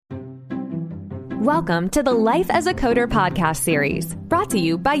Welcome to the Life as a Coder podcast series, brought to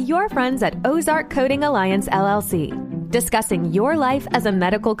you by your friends at Ozark Coding Alliance, LLC, discussing your life as a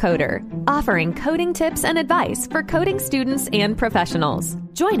medical coder, offering coding tips and advice for coding students and professionals.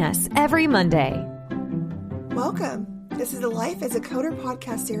 Join us every Monday. Welcome. This is the Life as a Coder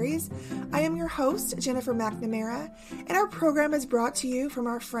podcast series. I am your host, Jennifer McNamara, and our program is brought to you from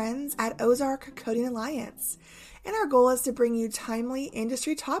our friends at Ozark Coding Alliance. And our goal is to bring you timely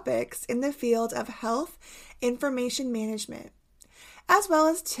industry topics in the field of health information management, as well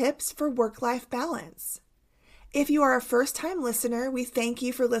as tips for work-life balance. If you are a first-time listener, we thank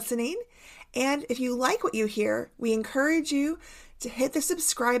you for listening. And if you like what you hear, we encourage you to hit the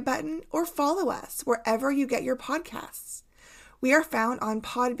subscribe button or follow us wherever you get your podcasts. We are found on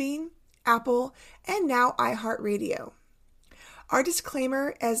Podbean, Apple, and now iHeartRadio. Our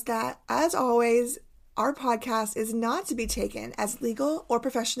disclaimer is that, as always, our podcast is not to be taken as legal or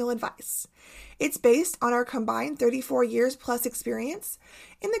professional advice. It's based on our combined 34 years plus experience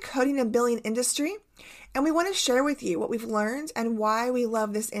in the coding and billing industry, and we want to share with you what we've learned and why we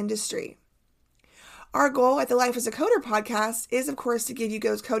love this industry. Our goal at the Life as a Coder podcast is, of course, to give you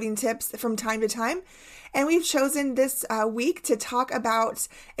those coding tips from time to time, and we've chosen this week to talk about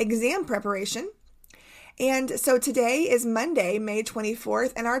exam preparation. And so today is Monday, May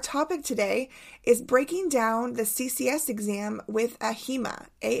 24th, and our topic today is breaking down the CCS exam with AHIMA,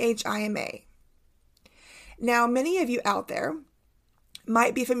 A-H-I-M-A. Now, many of you out there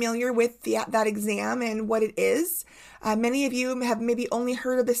might be familiar with that exam and what it is. Many of you have maybe only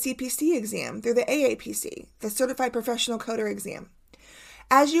heard of the CPC exam through the AAPC, the Certified Professional Coder exam.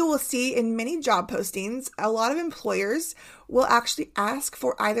 As you will see in many job postings, a lot of employers will actually ask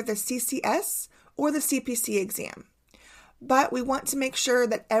for either the CCS or the CPC exam. But we want to make sure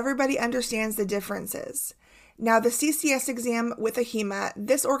that everybody understands the differences. Now, the CCS exam with AHIMA,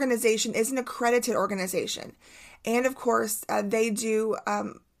 this organization is an accredited organization. And of course, they do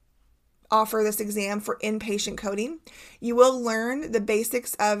offer this exam for inpatient coding. You will learn the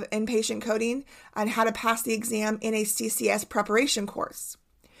basics of inpatient coding and how to pass the exam in a CCS preparation course.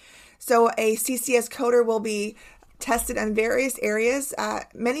 So a CCS coder will be tested on various areas,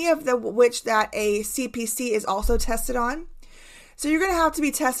 many of which that a CPC is also tested on. So you're going to have to be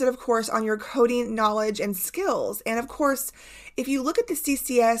tested, of course, on your coding knowledge and skills. And of course, if you look at the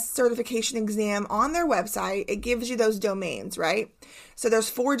CCS certification exam on their website, it gives you those domains, right? So there's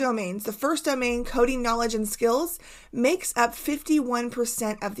 4 domains. The first domain, coding knowledge and skills, makes up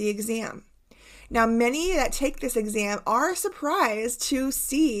 51% of the exam. Now, many that take this exam are surprised to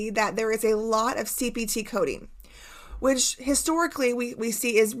see that there is a lot of CPT coding, which historically we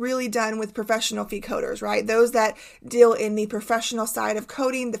see is really done with professional fee coders, right? Those that deal in the professional side of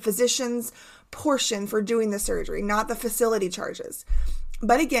coding, the physician's portion for doing the surgery, not the facility charges.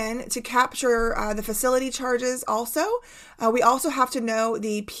 But again, to capture the facility charges also, we also have to know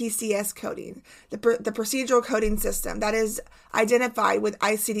the PCS coding, the procedural coding system that is identified with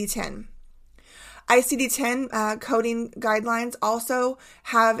ICD-10. ICD-10 coding guidelines also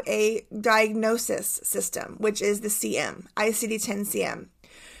have a diagnosis system, which is the CM, ICD-10 CM.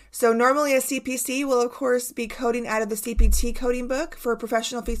 So normally a CPC will, of course, be coding out of the CPT coding book for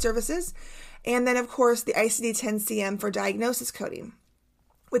professional fee services, and then, of course, the ICD-10 CM for diagnosis coding.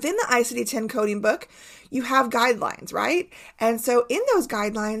 Within the ICD-10 coding book, you have guidelines, right? And so in those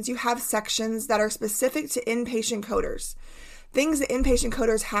guidelines, you have sections that are specific to inpatient coders, things that inpatient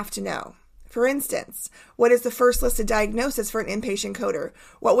coders have to know. For instance, what is the first listed diagnosis for an inpatient coder?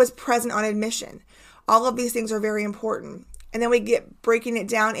 What was present on admission? All of these things are very important. And then we get breaking it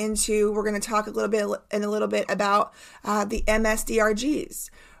down into, we're going to talk a little bit about the MSDRGs,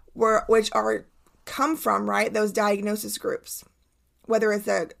 which come from, right, those diagnosis groups, whether it's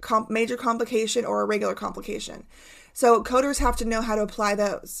a major complication or a regular complication. So coders have to know how to apply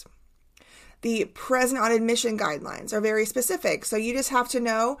those. The present on admission guidelines are very specific, so you just have to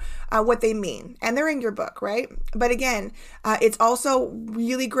know what they mean, and they're in your book, right? But again, it's also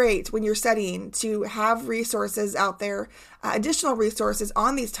really great when you're studying to have resources out there, additional resources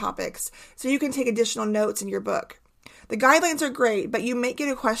on these topics, so you can take additional notes in your book. The guidelines are great, but you may get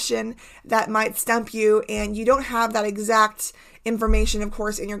a question that might stump you, and you don't have that exact information, of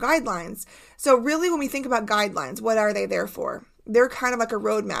course, in your guidelines. So really, when we think about guidelines, what are they there for? They're kind of like a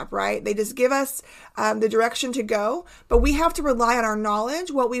roadmap, right? They just give us the direction to go, but we have to rely on our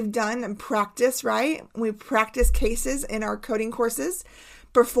knowledge, what we've done and practice, right? We practice cases in our coding courses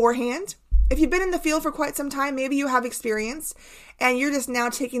beforehand. If you've been in the field for quite some time, maybe you have experience and you're just now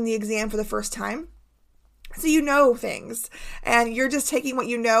taking the exam for the first time. So you know things and you're just taking what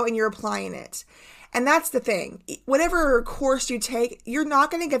you know and you're applying it. And that's the thing. Whatever course you take, you're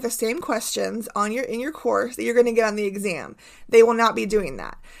not going to get the same questions in your course that you're going to get on the exam. They will not be doing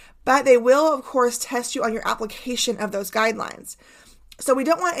that. But they will, of course, test you on your application of those guidelines. So we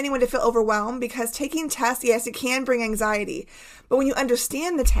don't want anyone to feel overwhelmed, because taking tests, yes, it can bring anxiety. But when you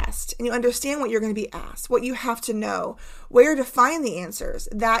understand the test and you understand what you're going to be asked, what you have to know, where to find the answers,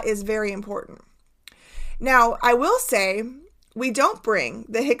 that is very important. Now, I will say we don't bring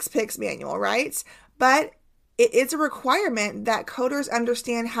the HCPCS manual, right? But it is a requirement that coders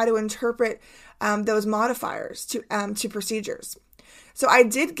understand how to interpret those modifiers to procedures. So I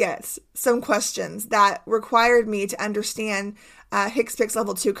did get some questions that required me to understand HCPCS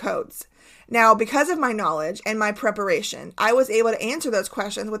Level 2 codes. Now, because of my knowledge and my preparation, I was able to answer those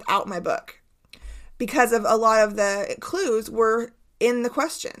questions without my book, because of a lot of the clues were in the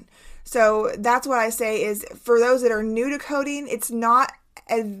question. So that's what I say is, for those that are new to coding, it's not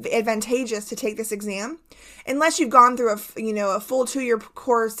advantageous to take this exam unless you've gone through a full 2-year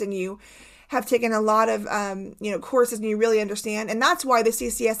course and you have taken a lot of courses and you really understand. And that's why the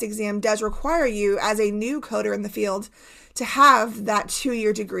CCS exam does require you, as a new coder in the field, to have that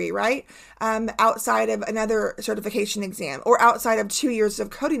 2-year degree, right? Outside of another certification exam or outside of 2 years of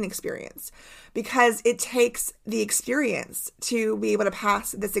coding experience, because it takes the experience to be able to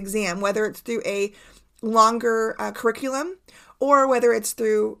pass this exam, whether it's through a longer curriculum or whether it's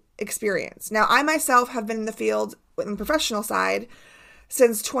through experience. Now, I myself have been in the field on the professional side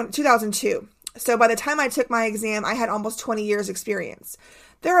since 2002. So by the time I took my exam, I had almost 20 years experience.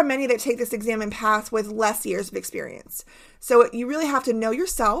 There are many that take this exam and pass with less years of experience. So you really have to know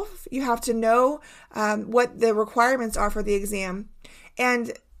yourself. You have to know what the requirements are for the exam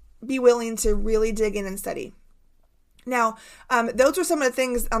and be willing to really dig in and study. Now, those were some of the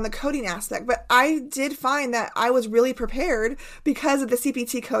things on the coding aspect, but I did find that I was really prepared because of the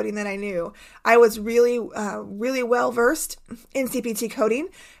CPT coding that I knew. I was really well versed in CPT coding,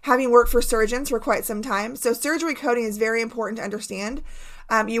 having worked for surgeons for quite some time. So surgery coding is very important to understand.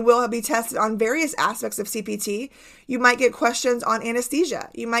 You will be tested on various aspects of CPT. You might get questions on anesthesia.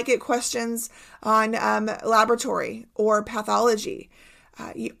 You might get questions on laboratory or pathology.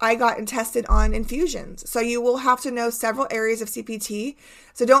 I got tested on infusions. So you will have to know several areas of CPT.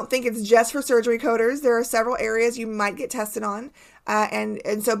 So don't think it's just for surgery coders. There are several areas you might get tested on,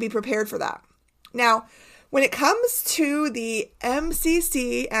 and so be prepared for that. Now, when it comes to the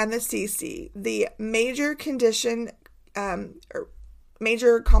MCC and the CC, the major condition, or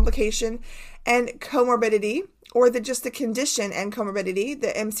major complication and comorbidity, or just the condition and comorbidity, the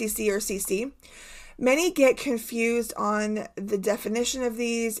MCC or CC, many get confused on the definition of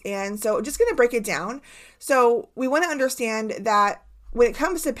these, and so just going to break it down. So we want to understand that when it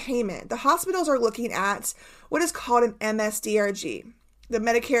comes to payment, the hospitals are looking at what is called an MSDRG, the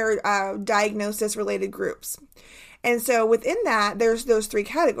Medicare diagnosis related groups. And so within that, there's those 3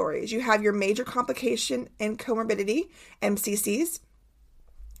 categories. You have your major complication and comorbidity, MCCs.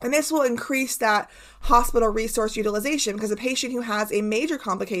 And this will increase that hospital resource utilization, because a patient who has a major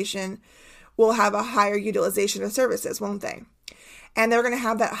complication will have a higher utilization of services, won't they? And they're going to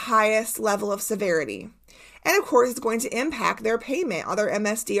have that highest level of severity. And of course, it's going to impact their payment, or their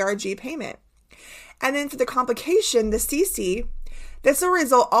MSDRG payment. And then for the complication, the CC, this will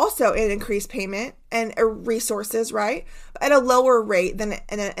result also in increased payment and resources, right? At a lower rate than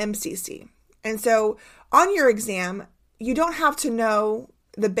an MCC. And so on your exam, you don't have to know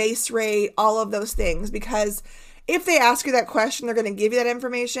the base rate, all of those things, because if they ask you that question, they're going to give you that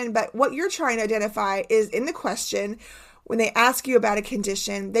information. But what you're trying to identify is in the question, when they ask you about a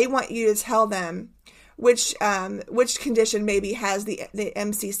condition, they want you to tell them which condition maybe has the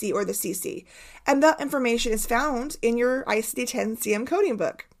MCC or the CC. And that information is found in your ICD-10 CM coding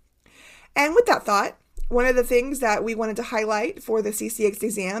book. And with that thought, one of the things that we wanted to highlight for the CCX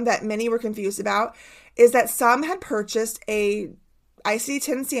exam that many were confused about is that some had purchased a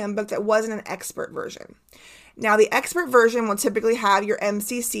ICD-10 CM book that wasn't an expert version. Now, the expert version will typically have your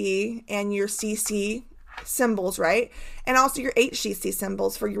MCC and your CC symbols, right? And also your HCC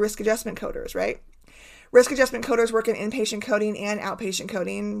symbols for your risk adjustment coders, right? Risk adjustment coders work in inpatient coding and outpatient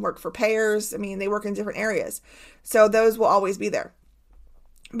coding, work for payers. I mean, they work in different areas. So those will always be there.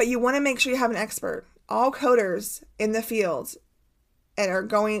 But you want to make sure you have an expert. All coders in the field and are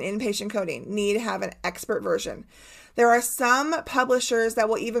going inpatient coding need to have an expert version. There are some publishers that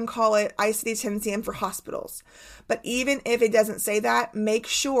will even call it ICD-10 CM for hospitals. But even if it doesn't say that, make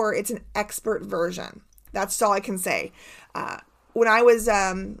sure it's an expert version. That's all I can say. When I was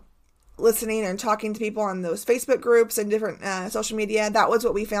listening and talking to people on those Facebook groups and different social media, that was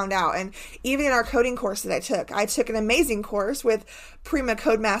what we found out. And even in our coding course that I took an amazing course with Prima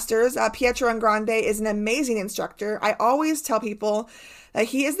Codemasters. Pietro Ingrande is an amazing instructor. I always tell people that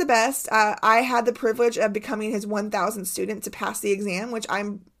he is the best. I had the privilege of becoming his 1,000th student to pass the exam, which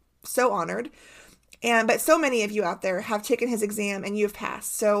I'm so honored. But so many of you out there have taken his exam and you have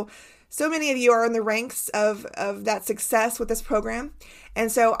passed. So many of you are in the ranks of that success with this program.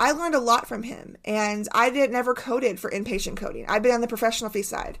 And so I learned a lot from him. And I never coded for inpatient coding. I've been on the professional fee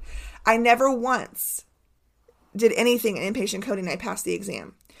side. I never once did anything in inpatient coding. I passed the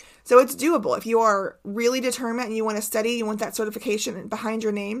exam. So it's doable. If you are really determined and you want to study, you want that certification behind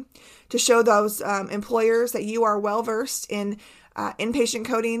your name to show those employers that you are well-versed in inpatient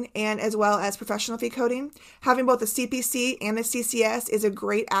coding and as well as professional fee coding. Having both the CPC and the CCS is a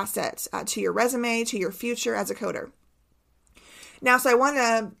great asset to your resume, to your future as a coder. Now, so I want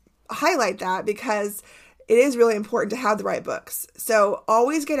to highlight that because it is really important to have the right books. So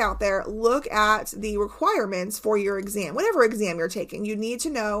always get out there, look at the requirements for your exam. Whatever exam you're taking, you need to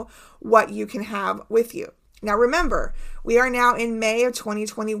know what you can have with you. Now remember, we are now in May of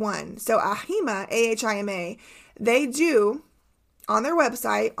 2021. So AHIMA, they do on their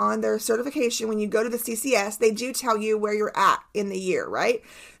website, on their certification, when you go to the CCS, they do tell you where you're at in the year, right?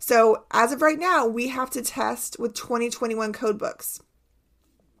 So as of right now, we have to test with 2021 code books.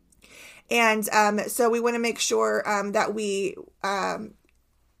 And so we want to make sure that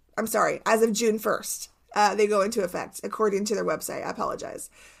as of June 1st, they go into effect according to their website. I apologize.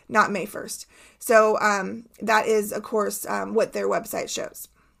 Not May 1st. So that is, of course, what their website shows.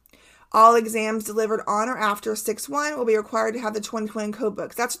 All exams delivered on or after 6/1 will be required to have the 2020 code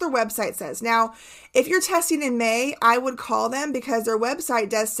books. That's what their website says. Now, if you're testing in May, I would call them because their website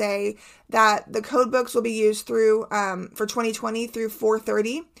does say that the code books will be used through for 2020 through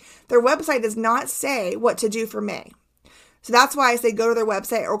 4/30. Their website does not say what to do for May. So that's why I say go to their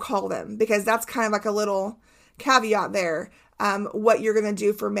website or call them, because that's kind of like a little caveat there. What you're going to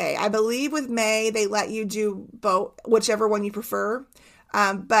do for May. I believe with May, they let you do both, whichever one you prefer.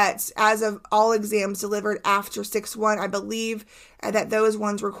 But as of all exams delivered after 6/1, I believe that those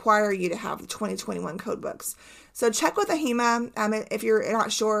ones require you to have the 2021 code books. So check with AHIMA if you're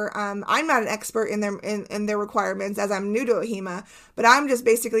not sure. I'm not an expert in their requirements, as I'm new to AHIMA, but I'm just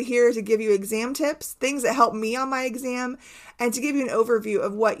basically here to give you exam tips, things that help me on my exam, and to give you an overview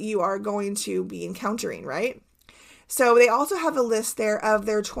of what you are going to be encountering, right? So they also have a list there of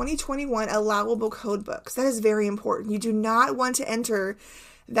their 2021 allowable code books. That is very important. You do not want to enter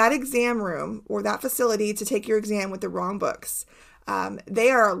that exam room or that facility to take your exam with the wrong books.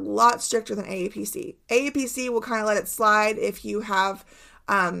 They are a lot stricter than AAPC. AAPC will kind of let it slide if you have,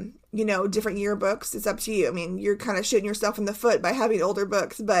 different yearbooks. It's up to you. I mean, you're kind of shooting yourself in the foot by having older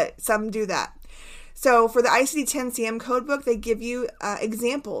books, but some do that. So for the ICD-10-CM code book, they give you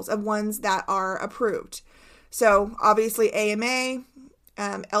examples of ones that are approved. So obviously AMA,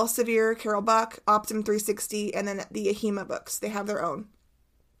 Elsevier, Carol Buck, Optum 360, and then the AHIMA books. They have their own.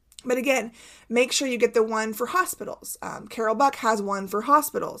 But again, make sure you get the one for hospitals. Carol Buck has one for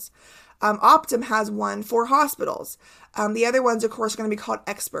hospitals. Optum has one for hospitals. The other ones, of course, are going to be called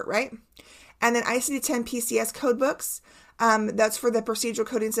Expert, right? And then ICD-10 PCS code books. That's for the procedural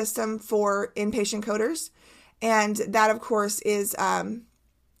coding system for inpatient coders. And that, of course, is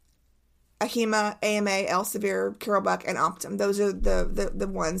AHIMA, AMA, Elsevier, Carol Buck, and Optum. Those are the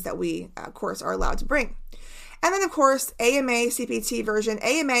ones that we, of course, are allowed to bring. And then, of course, AMA CPT version.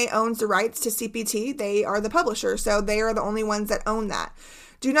 AMA owns the rights to CPT. They are the publisher, so they are the only ones that own that.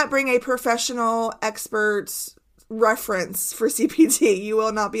 Do not bring a professional expert reference for CPT. You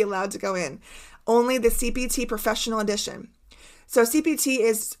will not be allowed to go in. Only the CPT Professional Edition. So CPT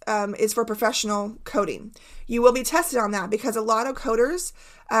is for professional coding. You will be tested on that because a lot of coders,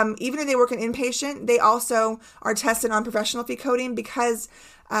 even if they work in inpatient, they also are tested on professional fee coding because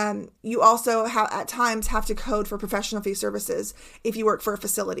you also at times have to code for professional fee services if you work for a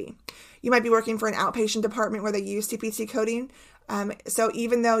facility. You might be working for an outpatient department where they use CPT coding. So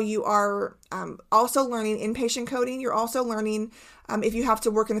even though you are also learning inpatient coding, you're also learning if you have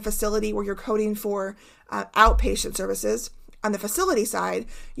to work in a facility where you're coding for outpatient services. On the facility side,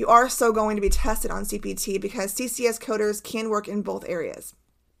 you are still going to be tested on CPT because CCS coders can work in both areas.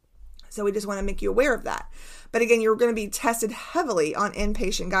 So we just want to make you aware of that. But again, you're going to be tested heavily on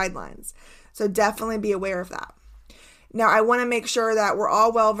inpatient guidelines. So definitely be aware of that. Now, I want to make sure that we're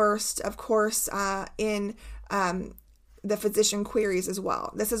all well-versed, of course, in the physician queries as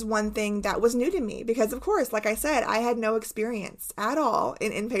well. This is one thing that was new to me because, of course, like I said, I had no experience at all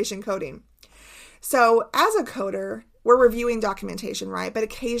in inpatient coding. So as a coder, we're reviewing documentation, right? But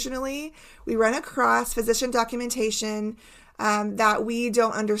occasionally we run across physician documentation that we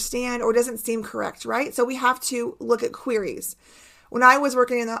don't understand or doesn't seem correct, right? So we have to look at queries. When I was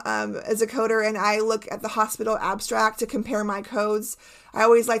working as a coder and I look at the hospital abstract to compare my codes, I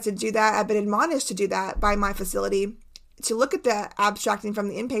always like to do that. I've been admonished to do that by my facility, to look at the abstracting from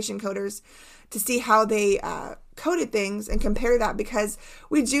the inpatient coders to see how they coded things and compare that, because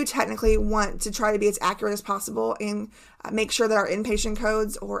we do technically want to try to be as accurate as possible and make sure that our inpatient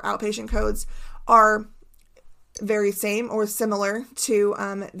codes or outpatient codes are very same or similar to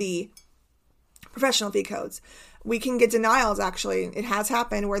the professional fee codes. We can get denials, actually. It has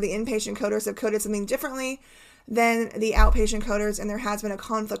happened where the inpatient coders have coded something differently than the outpatient coders, and there has been a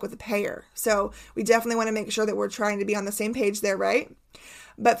conflict with the payer. So we definitely want to make sure that we're trying to be on the same page there, right?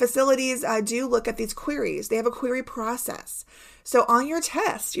 But facilities do look at these queries. They have a query process. So on your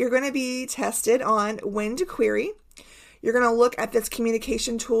test, you're going to be tested on when to query. You're going to look at this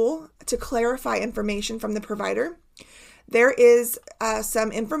communication tool to clarify information from the provider. There is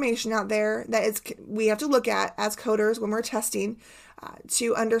some information out there that we have to look at as coders when we're testing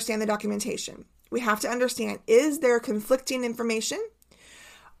to understand the documentation. We have to understand, is there conflicting information?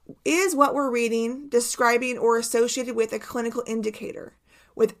 Is what we're reading describing or associated with a clinical indicator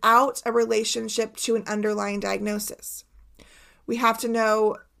without a relationship to an underlying diagnosis? We have to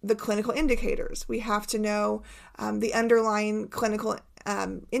know the clinical indicators. We have to know the underlying clinical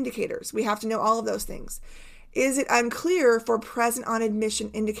indicators. We have to know all of those things. Is it unclear for present on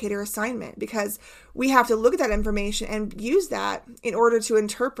admission indicator assignment? Because we have to look at that information and use that in order to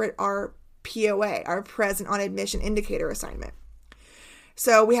interpret our POA, our present on admission indicator assignment.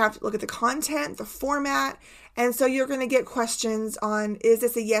 So we have to look at the content, the format, and so you're going to get questions on, is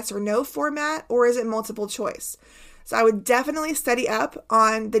this a yes or no format, or is it multiple choice? So I would definitely study up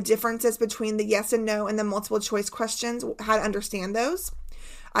on the differences between the yes and no and the multiple choice questions, how to understand those.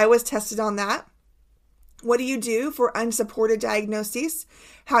 I was tested on that. What do you do for unsupported diagnoses?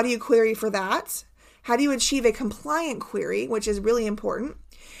 How do you query for that? How do you achieve a compliant query, which is really important?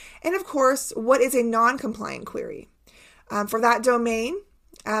 And of course, what is a non-compliant query? For that domain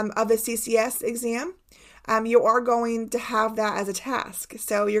of the CCS exam, you are going to have that as a task.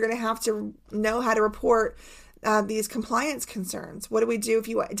 So you're going to have to know how to report these compliance concerns. What do we do if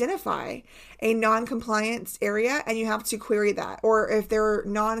you identify a non-compliance area and you have to query that, or if they're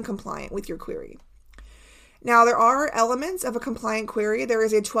non-compliant with your query? Now, there are elements of a compliant query. There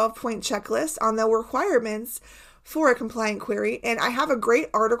is a 12-point checklist on the requirements for a compliant query. And I have a great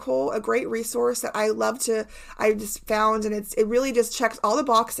article, a great resource that I just found, and it really just checks all the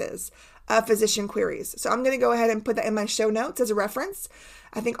boxes of physician queries. So I'm going to go ahead and put that in my show notes as a reference.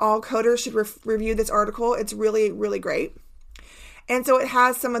 I think all coders should review this article. It's really, really great. And so it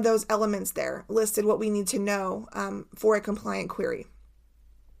has some of those elements there listed, what we need to know for a compliant query.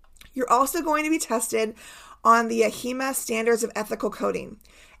 You're also going to be tested on the AHIMA Standards of Ethical Coding.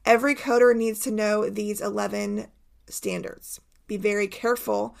 Every coder needs to know these 11 standards. Be very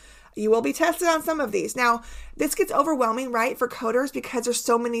careful. You will be tested on some of these. Now, this gets overwhelming, right, for coders because there's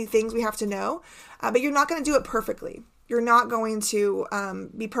so many things we have to know, but you're not going to do it perfectly. You're not going to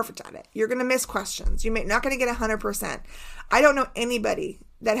be perfect at it. You're going to miss questions. You're not going to get 100%. I don't know anybody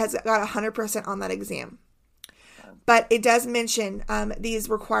that has got 100% on that exam. But it does mention these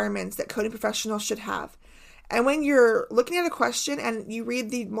requirements that coding professionals should have. And when you're looking at a question and you read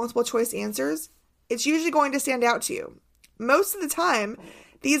the multiple choice answers, it's usually going to stand out to you. Most of the time,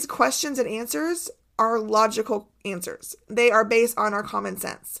 these questions and answers are logical answers. They are based on our common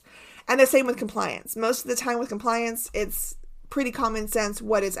sense. And the same with compliance. Most of the time with compliance, it's pretty common sense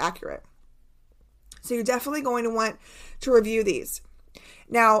what is accurate. So you're definitely going to want to review these.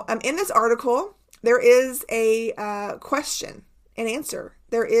 Now, in this article, there is a question and answer.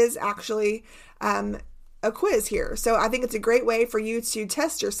 There is actually a quiz here. So I think it's a great way for you to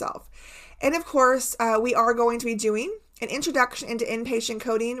test yourself. And of course, we are going to be doing an introduction into inpatient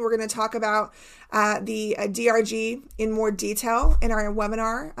coding. We're going to talk about the DRG in more detail in our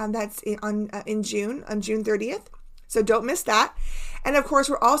webinar that's in June, on June 30th. So don't miss that. And of course,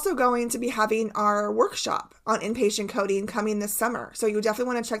 we're also going to be having our workshop on inpatient coding coming this summer. So you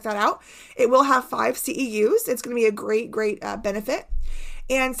definitely want to check that out. It will have 5 CEUs. It's going to be a great benefit.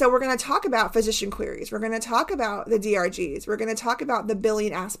 And so we're going to talk about physician queries. We're going to talk about the DRGs. We're going to talk about the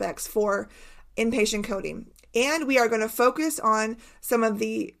billing aspects for inpatient coding. And we are going to focus on some of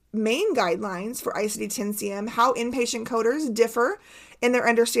the main guidelines for ICD-10-CM, how inpatient coders differ in their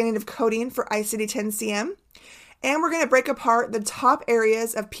understanding of coding for ICD-10-CM. And we're going to break apart the top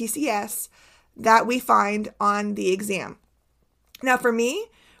areas of PCS that we find on the exam. Now, for me,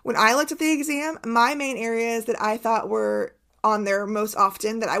 When I looked at the exam, my main areas that I thought were on there most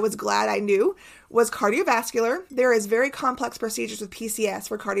often that I was glad I knew was cardiovascular. There is very complex procedures with PCS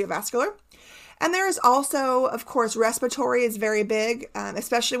for cardiovascular. And there is also, of course, respiratory is very big,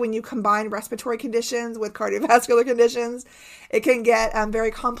 especially when you combine respiratory conditions with cardiovascular conditions. It can get very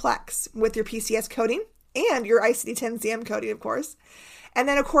complex with your PCS coding and your ICD-10-CM coding, of course. And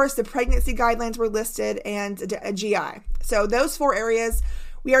then, of course, the pregnancy guidelines were listed and a GI. So those 4 areas,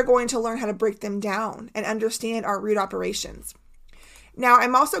 we are going to learn how to break them down and understand our root operations. Now,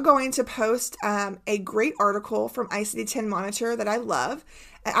 I'm also going to post a great article from ICD-10 Monitor that I love.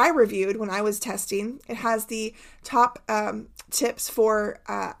 I reviewed when I was testing. It has the top tips for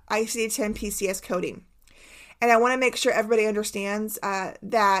ICD-10 PCS coding. And I want to make sure everybody understands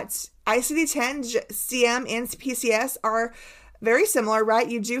that ICD-10, CM, and PCS are very similar, right?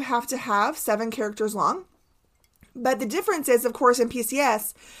 You do have to have 7 characters long. But the difference is, of course, in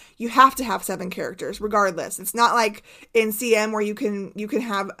PCS, you have to have 7 characters regardless. It's not like in CM where you can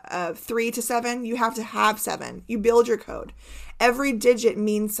have 3 to 7. You have to have 7. You build your code. Every digit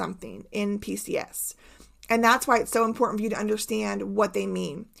means something in PCS. And that's why it's so important for you to understand what they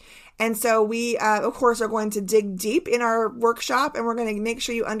mean. And so we, of course, are going to dig deep in our workshop, and we're going to make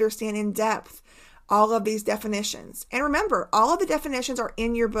sure you understand in depth all of these definitions. And remember, all of the definitions are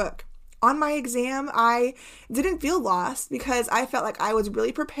in your book. On my exam, I didn't feel lost because I felt like I was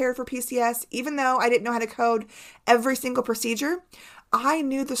really prepared for PCS. Even though I didn't know how to code every single procedure, I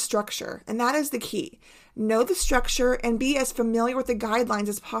knew the structure, and that is the key. Know the structure and be as familiar with the guidelines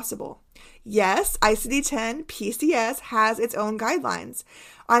as possible. Yes, ICD-10 PCS has its own guidelines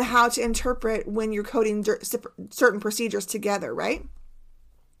on how to interpret when you're coding certain procedures together, right?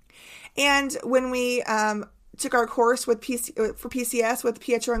 And when we took our course with for PCS with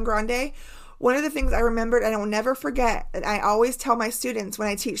Pietro and Grande, one of the things I remembered, and I will never forget, and I always tell my students when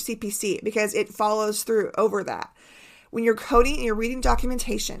I teach CPC, because it follows through over that. When you're coding and you're reading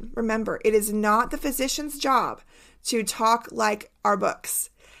documentation, remember, it is not the physician's job to talk like our books.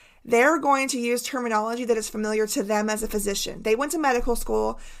 They're going to use terminology that is familiar to them as a physician. They went to medical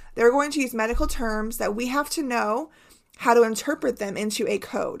school. They're going to use medical terms that we have to know how to interpret them into a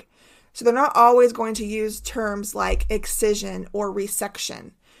code. So they're not always going to use terms like excision or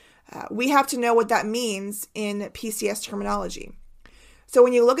resection. We have to know what that means in PCS terminology. So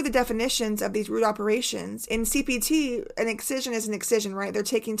when you look at the definitions of these root operations, in CPT, an excision is an excision, right? They're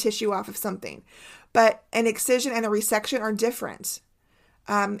taking tissue off of something. But an excision and a resection are different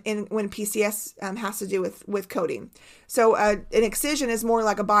when PCS has to do with coding. So an excision is more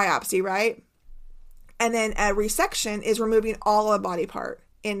like a biopsy, right? And then a resection is removing all of a body part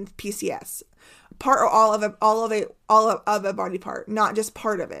in PCS. Part or all of a body part, not just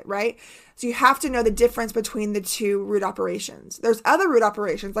part of it, right? So you have to know the difference between the 2 root operations. There's other root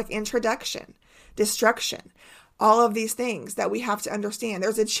operations like introduction, destruction, all of these things that we have to understand.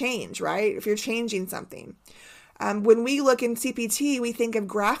 There's a change, right? If you're changing something. When we look in CPT, we think of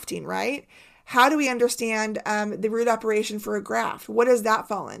grafting, right? How do we understand the root operation for a graft? What does that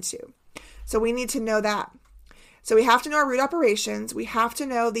fall into? So we need to know that. So we have to know our root operations. We have to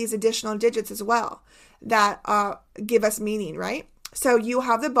know these additional digits as well that give us meaning, right? So you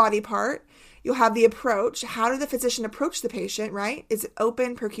have the body part. You'll have the approach. How did the physician approach the patient, right? Is it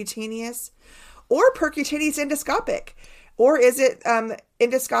open, percutaneous, or percutaneous endoscopic? Or is it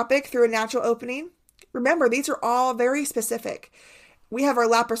endoscopic through a natural opening? Remember, these are all very specific. We have our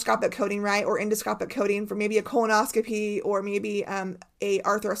laparoscopic coding, right? Or endoscopic coding for maybe a colonoscopy or maybe a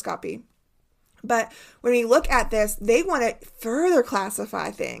arthroscopy. But when we look at this, they want to further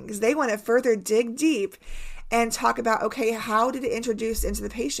classify things. They want to further dig deep and talk about, okay, how did it introduce into the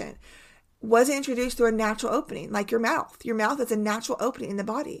patient? Was it introduced through a natural opening, like your mouth? Your mouth is a natural opening in the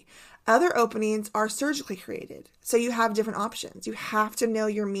body. Other openings are surgically created. So you have different options. You have to know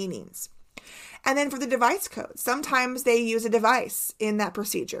your meanings. And then for the device code, sometimes they use a device in that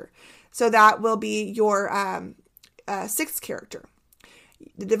procedure. So that will be your 6th character.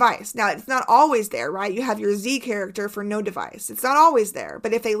 The device. Now, it's not always there, right? You have your Z character for no device. It's not always there.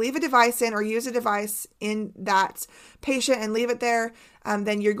 But if they leave a device in or use a device in that patient and leave it there,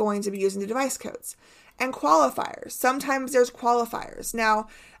 then you're going to be using the device codes. And qualifiers. Sometimes there's qualifiers. Now,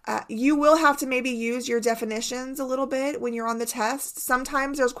 you will have to maybe use your definitions a little bit when you're on the test.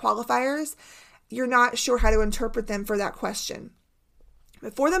 Sometimes there's qualifiers. You're not sure how to interpret them for that question.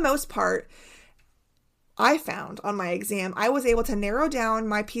 But for the most part, I found on my exam, I was able to narrow down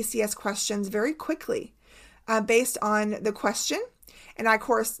my PCS questions very quickly based on the question. And I, of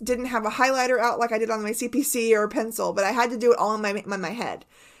course, didn't have a highlighter out like I did on my CPC or a pencil, but I had to do it all in my head.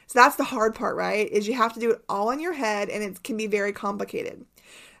 So that's the hard part, right? Is you have to do it all in your head, and it can be very complicated.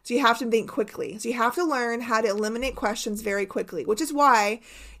 So you have to think quickly. So you have to learn how to eliminate questions very quickly, which is why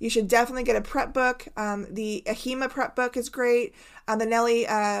you should definitely get a prep book. The AHEMA prep book is great. The Nellie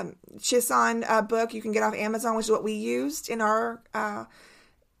Chison book you can get off Amazon, which is what we used in our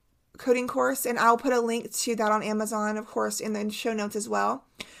coding course. And I'll put a link to that on Amazon, of course, in the show notes as well.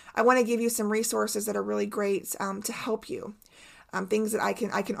 I want to give you some resources that are really great to help you. Things that I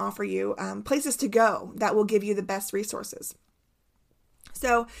can offer you, places to go that will give you the best resources.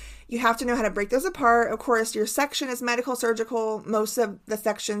 So you have to know how to break those apart. Of course, your section is medical, surgical. Most of the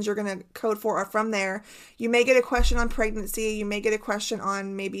sections you're going to code for are from there. You may get a question on pregnancy. You may get a question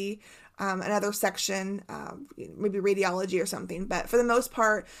on maybe another section, maybe radiology or something. But for the most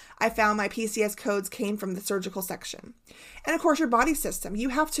part, I found my PCS codes came from the surgical section. And of course, your body system. You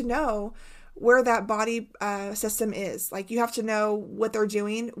have to know where that body system is. Like, you have to know what they're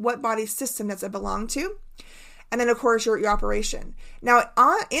doing, what body system does it belong to. And then, of course, your operation. Now,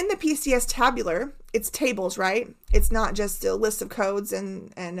 in the PCS tabular, it's tables, right? It's not just a list of codes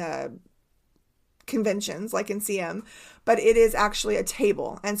and conventions like in CM, but it is actually a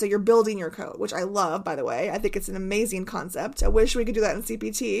table. And so you're building your code, which I love, by the way. I think it's an amazing concept. I wish we could do that in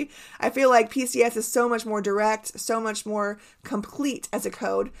CPT. I feel like PCS is so much more direct, so much more complete as a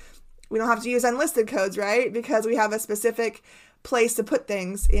code. We don't have to use unlisted codes, right? Because we have a specific place to put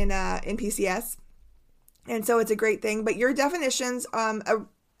things in PCS. And so it's a great thing. But your definitions,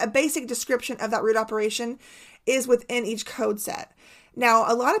 a basic description of that root operation is within each code set.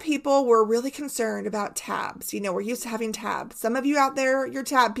 Now, a lot of people were really concerned about tabs. You know, we're used to having tabs. Some of you out there, you're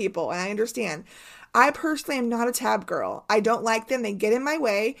tab people, and I understand. I personally am not a tab girl. I don't like them. They get in my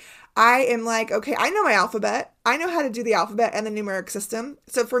way. I am like, okay, I know my alphabet. I know how to do the alphabet and the numeric system.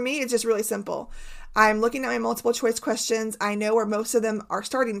 So for me, it's just really simple. I'm looking at my multiple choice questions. I know where most of them are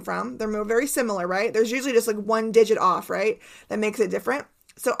starting from. They're very similar, right? There's usually just like one digit off, right? That makes it different.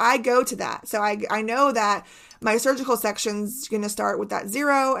 So I go to that. So I know that my surgical section's going to start with that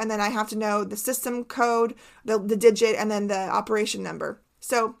 0, and then I have to know the system code, the digit, and then the operation number.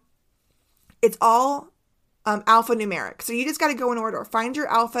 So it's all alphanumeric. So you just got to go in order. Find your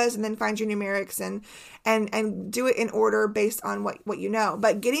alphas and then find your numerics and do it in order based on what you know.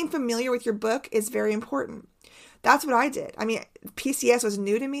 But getting familiar with your book is very important. That's what I did. I mean, PCS was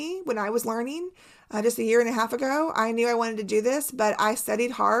new to me when I was learning just a year and a half ago. I knew I wanted to do this, but I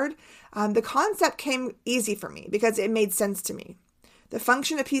studied hard. The concept came easy for me because it made sense to me. The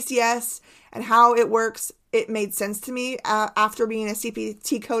function of PCS and how it works, it made sense to me after being a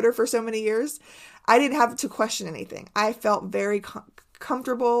CPT coder for so many years. I didn't have to question anything. I felt very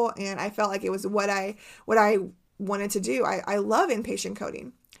comfortable, and I felt like it was what I wanted to do. I love inpatient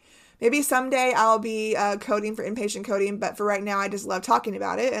coding. Maybe someday I'll be coding for inpatient coding, but for right now, I just love talking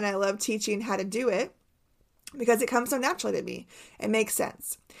about it, and I love teaching how to do it because it comes so naturally to me. It makes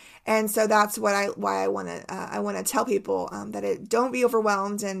sense. And so that's why I want to tell people that don't be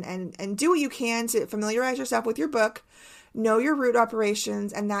overwhelmed and do what you can to familiarize yourself with your book, know your root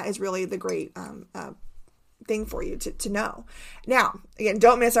operations, and that is really the great thing for you to know. Now, again,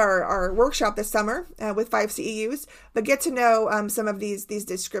 don't miss our workshop this summer with 5 CEUs, but get to know some of these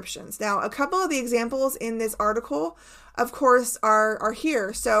descriptions. Now, a couple of the examples in this article, of course, are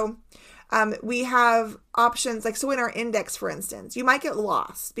here. So we have options like, so in our index, for instance, you might get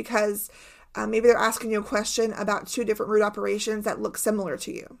lost because maybe they're asking you a question about 2 different root operations that look similar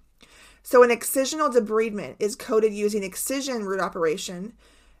to you. So an excisional debridement is coded using excision root operation,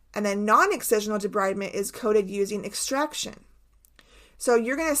 and then non-excisional debridement is coded using extraction. So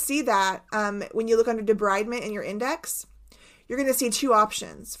you're going to see that when you look under debridement in your index, you're going to see 2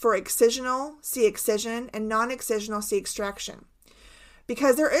 options. For excisional, see excision, and non-excisional, see extraction.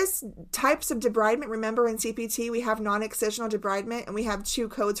 Because there is types of debridement. Remember, in CPT, we have non-excisional debridement, and we have 2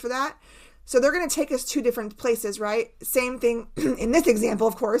 codes for that. So they're going to take us 2 different places, right? Same thing in this example,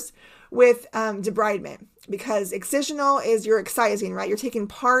 of course, with debridement, because excisional is you're excising, right? You're taking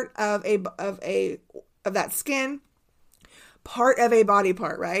part of that skin, part of a body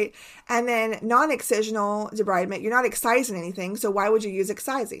part, right? And then non-excisional debridement, you're not excising anything. So why would you use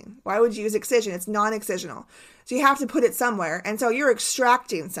excising? Why would you use excision? It's non-excisional. So you have to put it somewhere. And so you're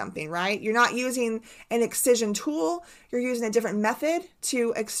extracting something, right? You're not using an excision tool. You're using a different method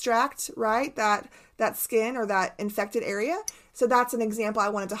to extract, right? That skin or that infected area. So that's an example I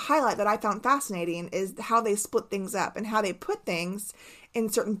wanted to highlight that I found fascinating, is how they split things up and how they put things in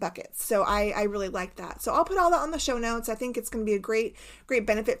certain buckets. So I really like that. So I'll put all that on the show notes. I think it's going to be a great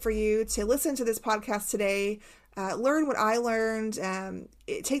benefit for you to listen to this podcast today, learn what I learned,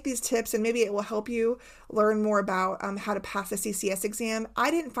 take these tips, and maybe it will help you learn more about how to pass the CCS exam.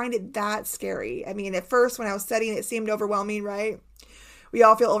 I didn't find it that scary. I mean, at first when I was studying, it seemed overwhelming, right? we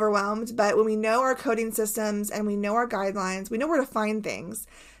all feel overwhelmed. But when we know our coding systems and we know our guidelines, we know where to find things.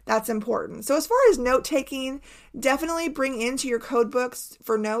 That's important. So as far as note taking, definitely bring into your code books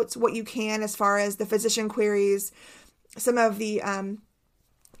for notes what you can as far as the physician queries, some of the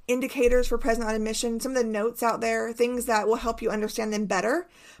indicators for present on admission, some of the notes out there, things that will help you understand them better.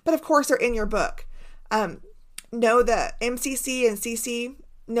 But of course, they're in your book. Know the MCC and CC,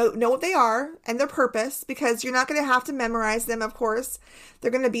 know what they are and their purpose, because you're not going to have to memorize them, of course.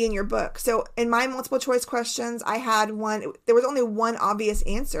 They're going to be in your book. So in my multiple choice questions, I had one, there was only one obvious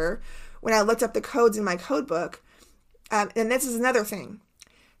answer when I looked up the codes in my code book. And this is another thing.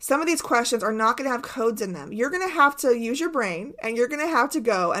 Some of these questions are not going to have codes in them. You're going to have to use your brain, and you're going to have to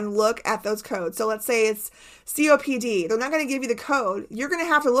go and look at those codes. So let's say it's COPD. They're not going to give you the code. You're going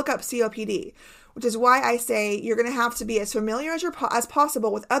to have to look up COPD, which is why I say you're going to have to be as familiar as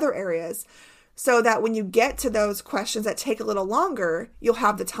possible with other areas, so that when you get to those questions that take a little longer, you'll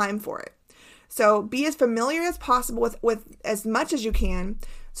have the time for it. So be as familiar as possible with as much as you can,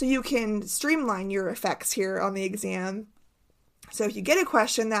 so you can streamline your effects here on the exam. So if you get a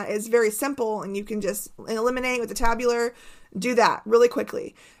question that is very simple and you can just eliminate with the tabular, do that really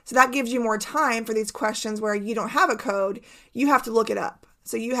quickly. So that gives you more time for these questions where you don't have a code, you have to look it up.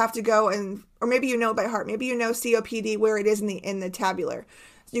 So you have to go or maybe you know it by heart. Maybe you know COPD where it is in the tabular.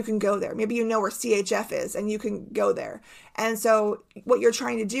 So you can go there. Maybe you know where CHF is and you can go there. And so what you're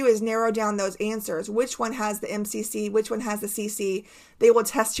trying to do is narrow down those answers. Which one has the MCC? Which one has the CC? They will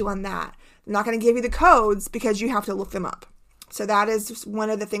test you on that. I'm not going to give you the codes because you have to look them up. So that is one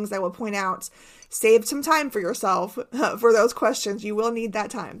of the things I will point out. Save some time for yourself for those questions. You will need that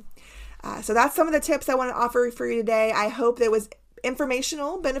time. So that's some of the tips I want to offer for you today. I hope that was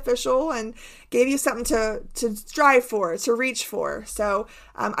informational, beneficial, and gave you something to strive for, to reach for. So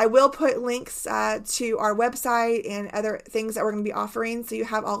I will put links to our website and other things that we're going to be offering, so you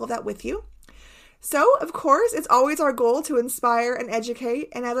have all of that with you. So, of course, it's always our goal to inspire and educate.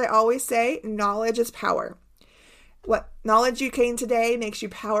 And as I always say, knowledge is power. What knowledge you gain today makes you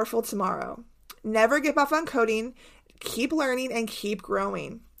powerful tomorrow. Never give up on coding. Keep learning and keep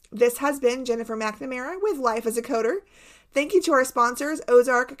growing. This has been Jennifer McNamara with Life as a Coder. Thank you to our sponsors,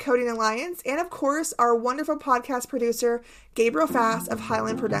 Ozark Coding Alliance, and of course, our wonderful podcast producer, Gabriel Fass of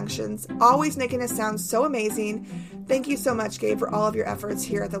Highland Productions, always making us sound so amazing. Thank you so much, Gabe, for all of your efforts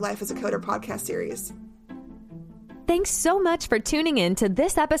here at the Life as a Coder podcast series. Thanks so much for tuning in to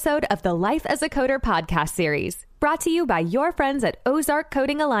this episode of the Life as a Coder podcast series, brought to you by your friends at Ozark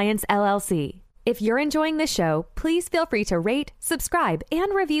Coding Alliance, LLC. If you're enjoying the show, please feel free to rate, subscribe,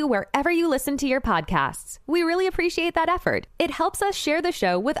 and review wherever you listen to your podcasts. We really appreciate that effort. It helps us share the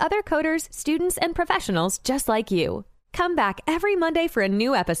show with other coders, students, and professionals just like you. Come back every Monday for a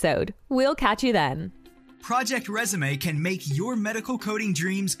new episode. We'll catch you then. Project Resume can make your medical coding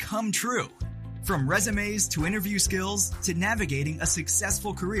dreams come true. From resumes to interview skills to navigating a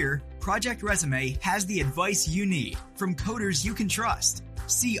successful career, Project Resume has the advice you need from coders you can trust.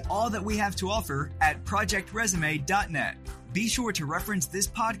 See all that we have to offer at projectresume.net. Be sure to reference this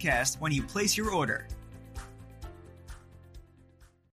podcast when you place your order.